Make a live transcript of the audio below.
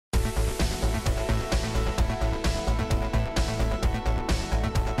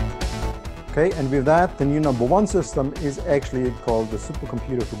Okay, and with that, the new number one system is actually called the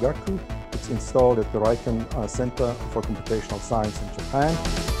Supercomputer Fugaku. It's installed at the Riken Center for Computational Science in Japan.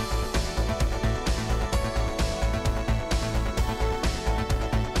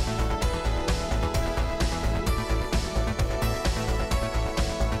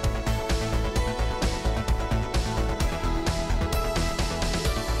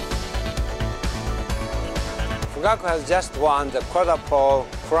 Fugaku has just won the Quadruple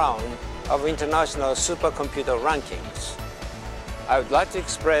crown of international supercomputer rankings. I would like to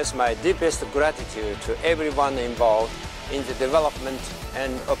express my deepest gratitude to everyone involved in the development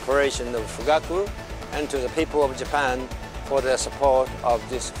and operation of Fugaku and to the people of Japan for their support of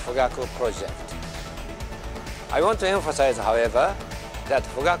this Fugaku project. I want to emphasize, however, that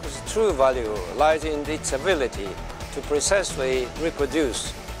Fugaku's true value lies in its ability to precisely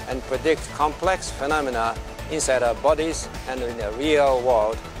reproduce and predict complex phenomena inside our bodies and in the real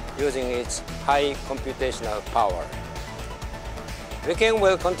world using its high computational power. Riken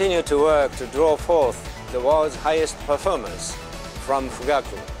will continue to work to draw forth the world's highest performance from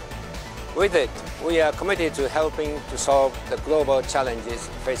Fugaku. With it, we are committed to helping to solve the global challenges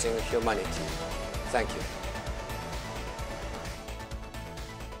facing humanity. Thank you.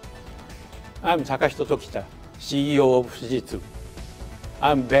 I'm Takahito Tokita, CEO of Fujitsu.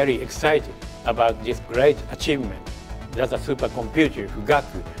 I'm very excited about this great achievement that the supercomputer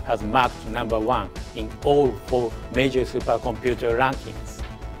Fugaku has marked #1 in all 4 major supercomputer rankings.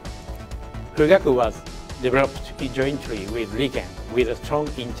 Fugaku was developed jointly with Riken with a strong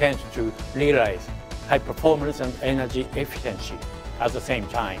intent to realize high performance and energy efficiency at the same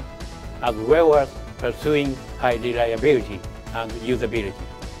time, as well as pursuing high reliability and usability.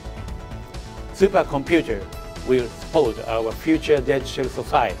 Supercomputer will support our future digital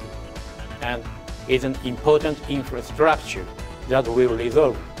society and is an important infrastructure that will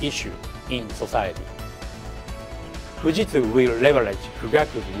resolve issues in society. Fujitsu will leverage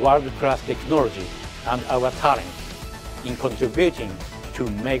Fugaku's world-class technology and our talent in contributing to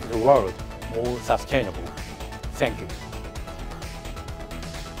make the world more sustainable. Thank you.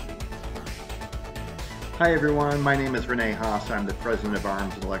 Hi everyone, my name is Rene Haas. I'm the president of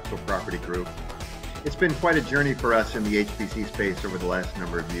ARM's Intellectual Property Group. It's been quite a journey for us in the HPC space over the last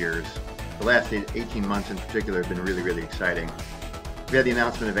number of years. The last 18 months in particular have been really exciting. We had the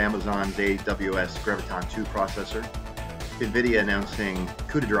announcement of Amazon's AWS Graviton 2 processor, NVIDIA announcing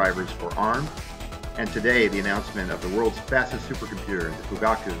CUDA drivers for ARM, and today the announcement of the world's fastest supercomputer, the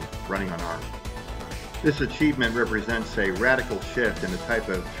Fugaku, running on ARM. This achievement represents a radical shift in the type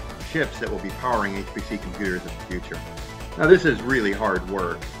of chips that will be powering HPC computers of the future. Now this is really hard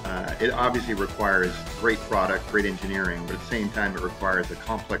work. It obviously requires great product, great engineering, but at the same time it requires a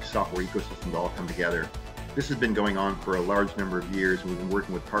complex software ecosystem to all come together. This has been going on for a large number of years. We've been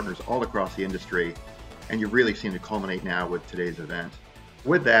working with partners all across the industry, and you've really seen it culminate now with today's event.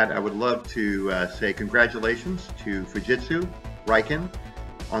 With that, I would love to say congratulations to Fujitsu, Riken,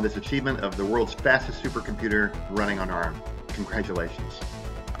 on this achievement of the world's fastest supercomputer running on ARM. Congratulations.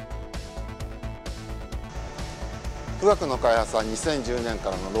 富岳の開発は2010年か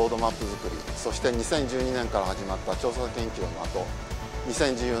らのロードマップ作り、そして2012年から始まった調査研究の後、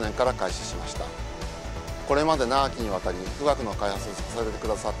2014年から開始しました。これまで長きにわたり富岳の開発をされてく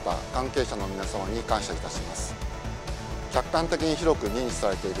ださった関係者の皆様に感謝いたします。客観的に広く認知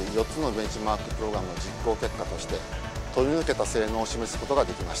されている4つのベンチマークプログラムの実行結果として飛び抜けた性能を示すことが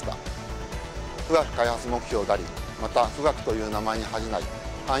できました。富岳開発目標であり、また富岳という名前に恥じない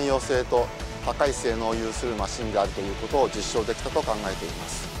汎用性と高い性能を有するマシンであるということを実証できたと考えていま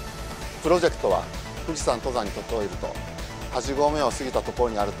す。プロジェクトは富士山登山に例えると8合目を過ぎたとこ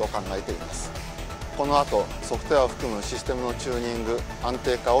ろにあると考えています。この後ソフトウェアを含むシステムのチューニング安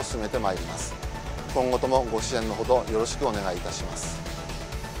定化を進めてまいります。今後ともご支援のほどよろしくお願いいたします。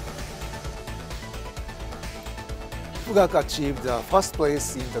Fugaku achieved the first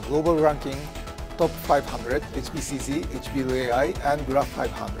place in the global ranking top 500 HPCZ, HPLAI, and Graph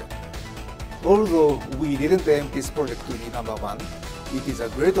 500. Although we didn't aim this project to be #1, it is a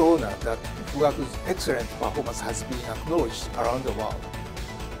great honor that Fugaku's excellent performance has been acknowledged around the world.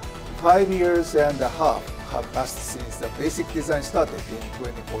 5 years and a half have passed since the basic design started in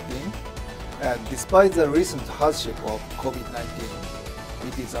 2014, and despite the recent hardship of COVID-19,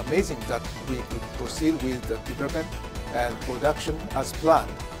 it is amazing that we could proceed with the development and production as planned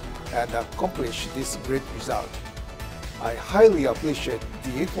and accomplish this great result. I highly appreciate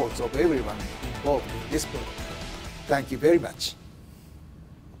the efforts of everyone involved in this project. Thank you very much.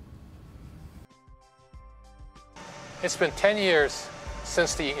 It's been 10 years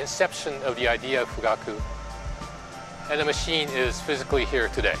since the inception of the idea of Fugaku, and the machine is physically here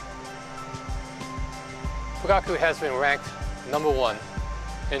today. Fugaku has been ranked #1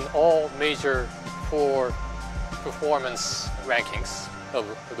 in all major 4 performance rankings of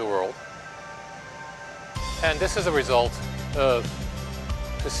the world. And this is a result of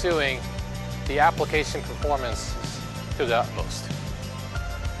pursuing the application performance to the utmost.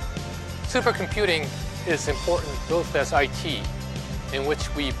 Supercomputing is important both as IT, in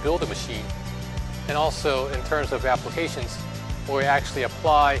which we build a machine, and also in terms of applications, where we actually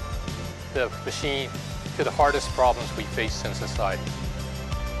apply the machine to the hardest problems we face in society.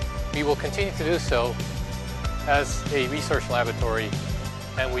 We will continue to do so as a research laboratory,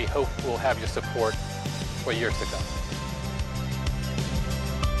 and we hope we'll have your support for years to come.